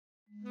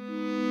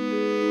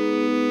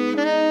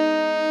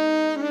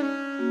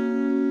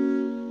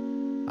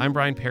I'm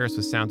Brian Paris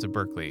with Sounds of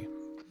Berkeley.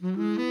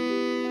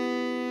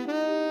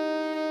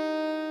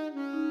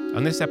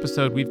 On this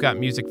episode, we've got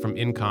music from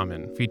In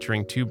Common,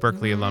 featuring 2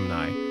 Berkeley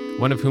alumni,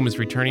 one of whom is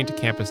returning to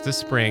campus this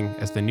spring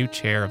as the new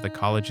chair of the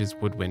college's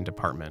Woodwind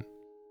Department.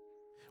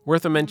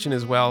 Worth a mention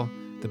as well,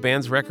 the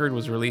band's record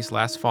was released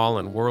last fall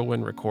on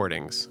Whirlwind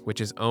Recordings, which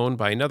is owned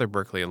by another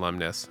Berkeley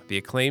alumnus, the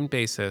acclaimed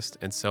bassist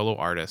and solo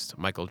artist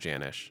Michael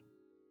Janisch.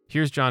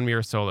 Here's John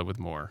Mirasola with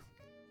more.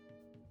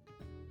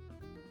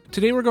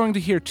 Today we're going to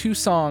hear 2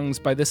 songs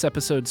by this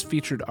episode's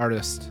featured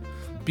artist,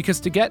 because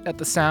to get at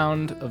the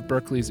sound of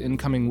Berkeley's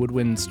incoming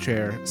woodwinds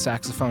chair,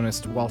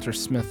 saxophonist Walter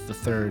Smith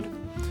III,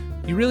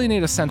 you really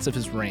need a sense of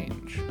his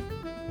range.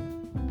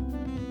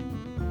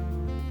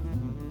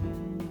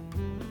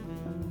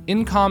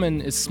 In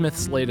Common is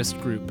Smith's latest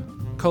group,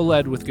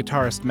 co-led with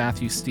guitarist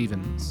Matthew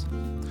Stevens.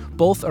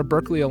 Both are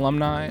Berkeley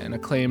alumni and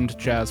acclaimed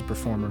jazz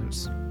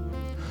performers.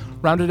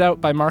 Rounded out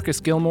by Marcus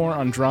Gilmore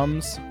on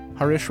drums,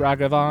 Harish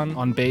Raghavan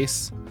on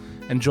bass,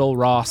 and Joel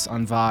Ross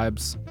on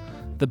vibes,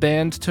 the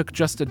band took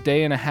just a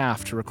day and a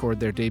half to record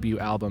their debut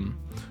album,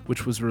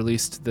 which was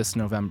released this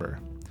November.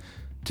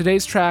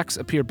 Today's tracks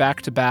appear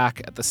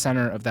back-to-back at the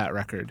center of that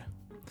record,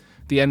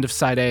 the end of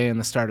Side A and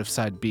the start of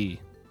Side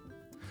B.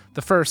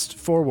 The first,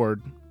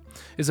 Forward,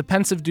 is a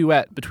pensive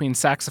duet between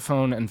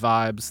saxophone and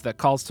vibes that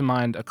calls to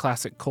mind a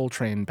classic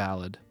Coltrane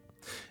ballad.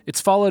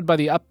 It's followed by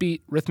the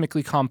upbeat,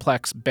 rhythmically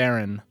complex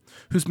Barren,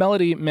 whose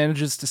melody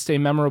manages to stay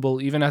memorable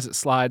even as it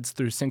slides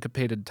through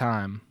syncopated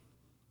time.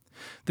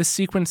 This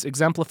sequence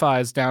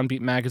exemplifies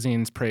Downbeat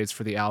Magazine's praise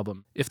for the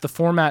album. If the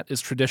format is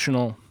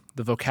traditional,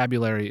 the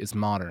vocabulary is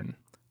modern.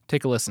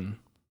 Take a listen.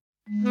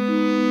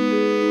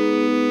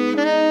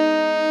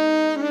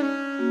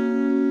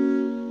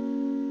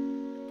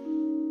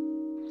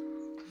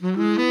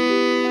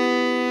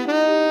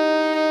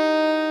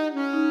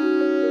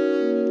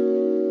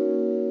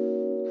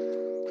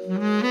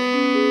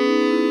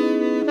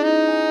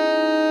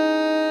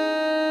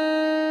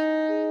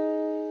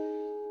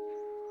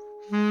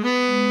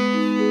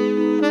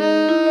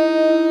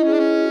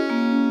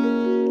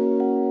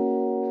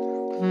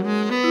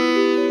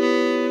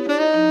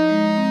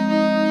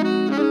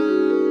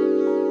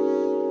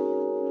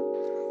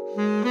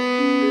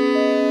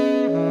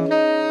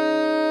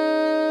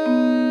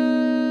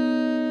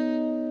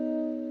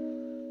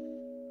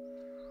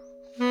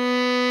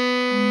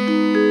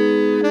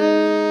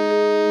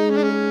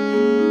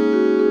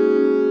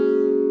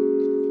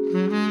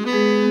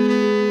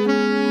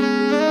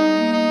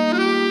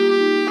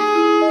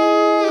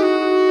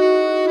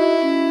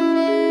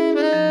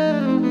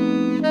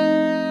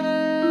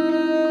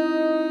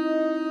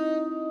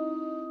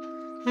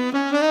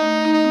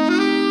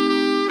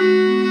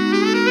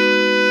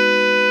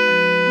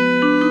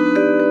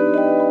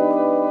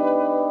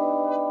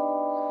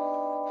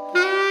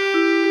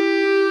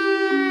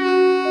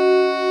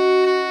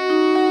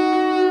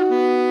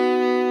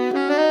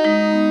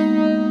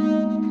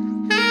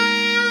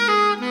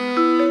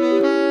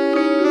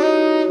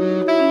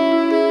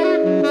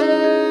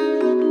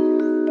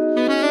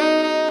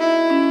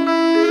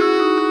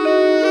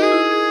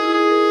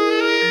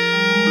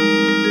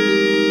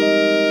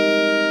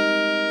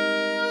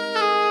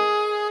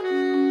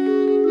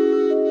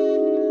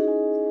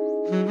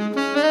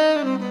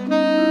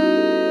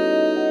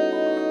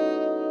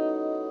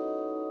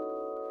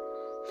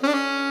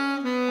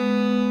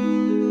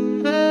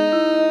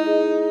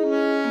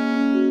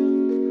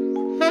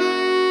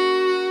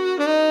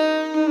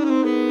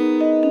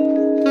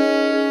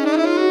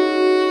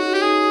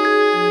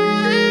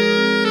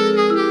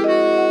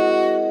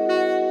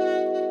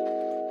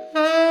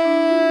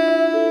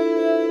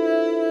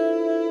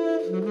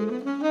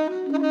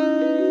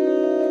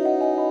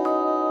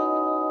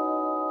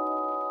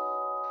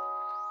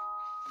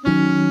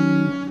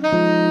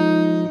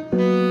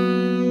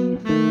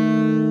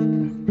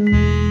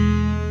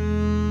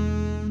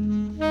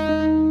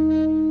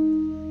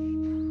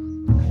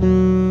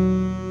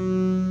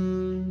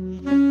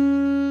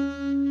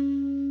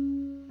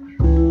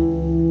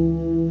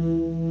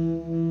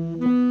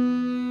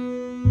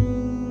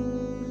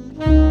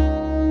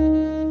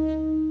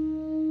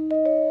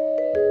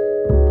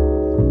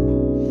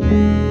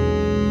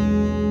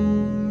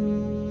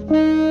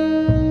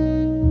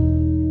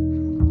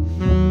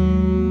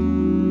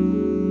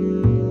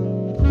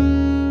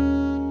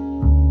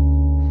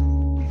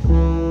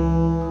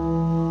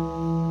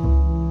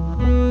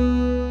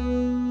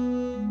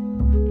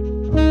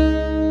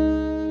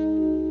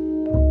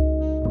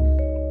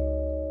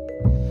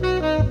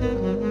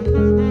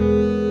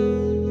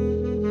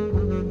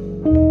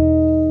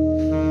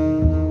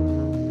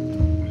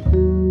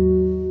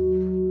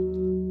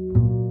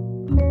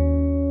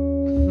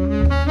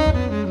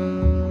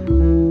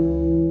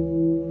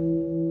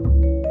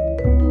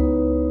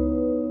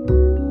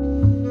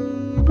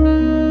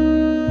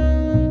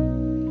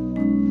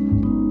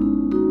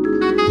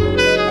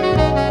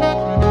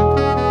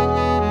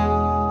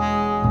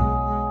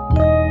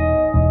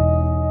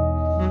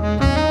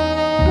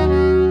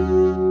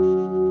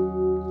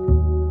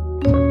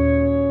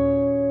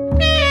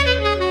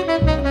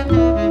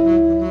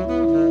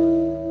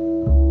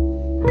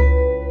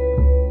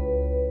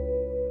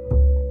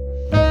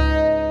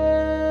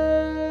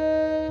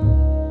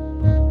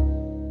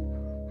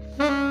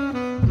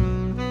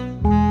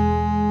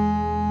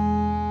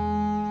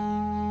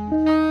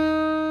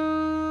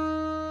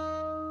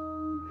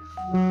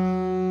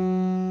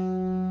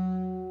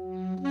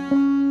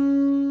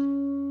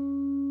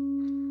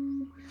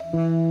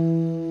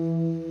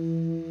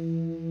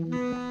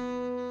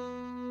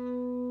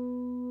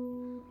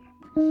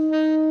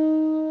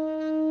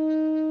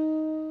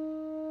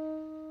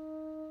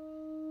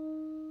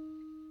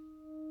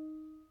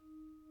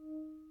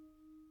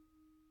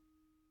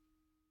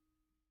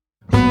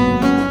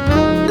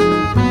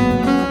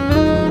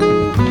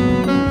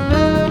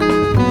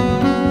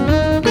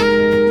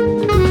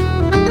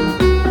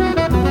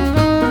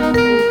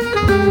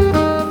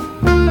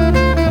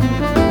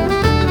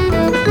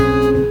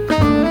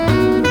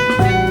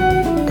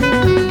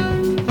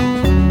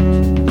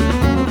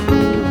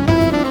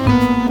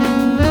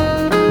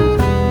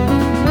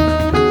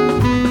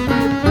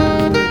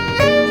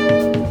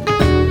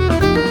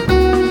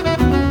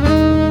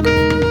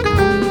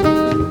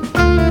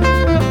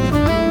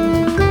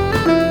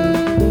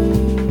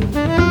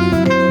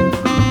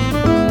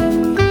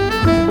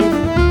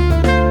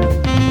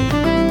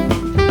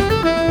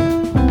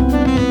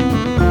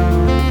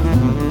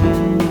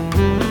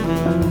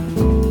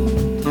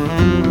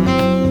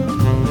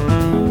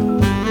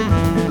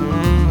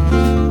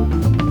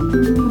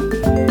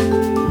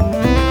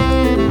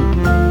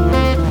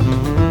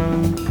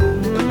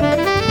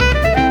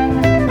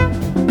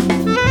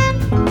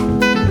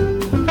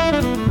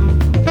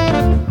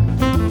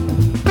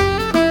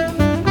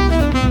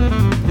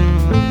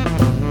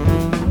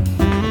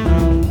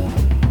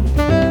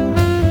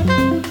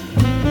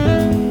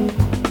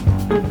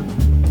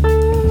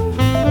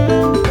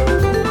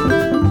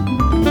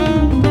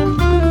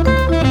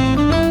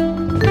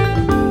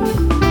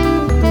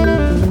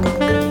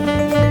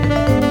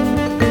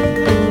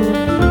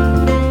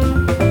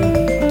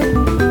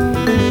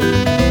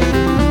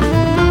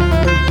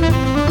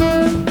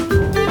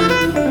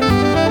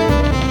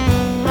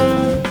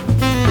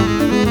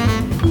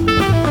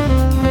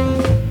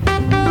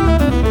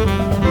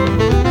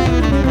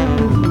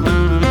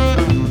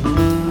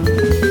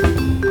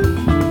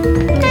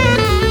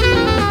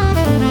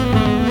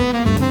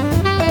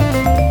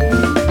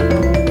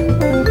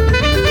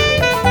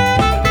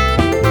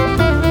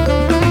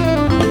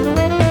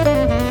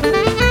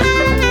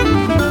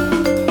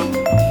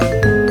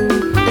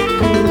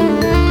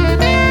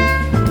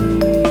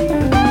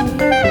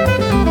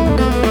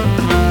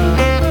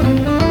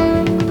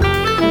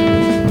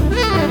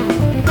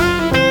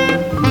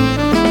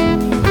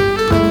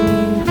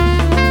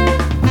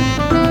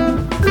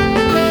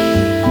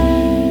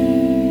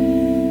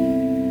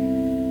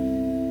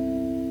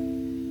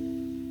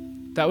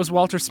 That was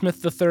Walter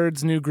Smith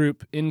III's new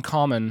group, In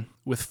Common,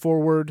 with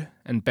Forward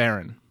and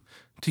Baron.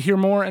 To hear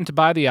more and to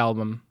buy the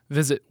album,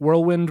 visit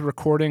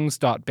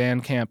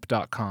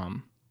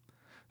whirlwindrecordings.bandcamp.com.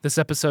 This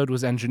episode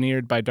was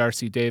engineered by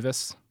Darcy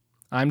Davis.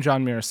 I'm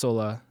John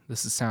Mirasola.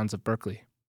 This is Sounds of Berkeley.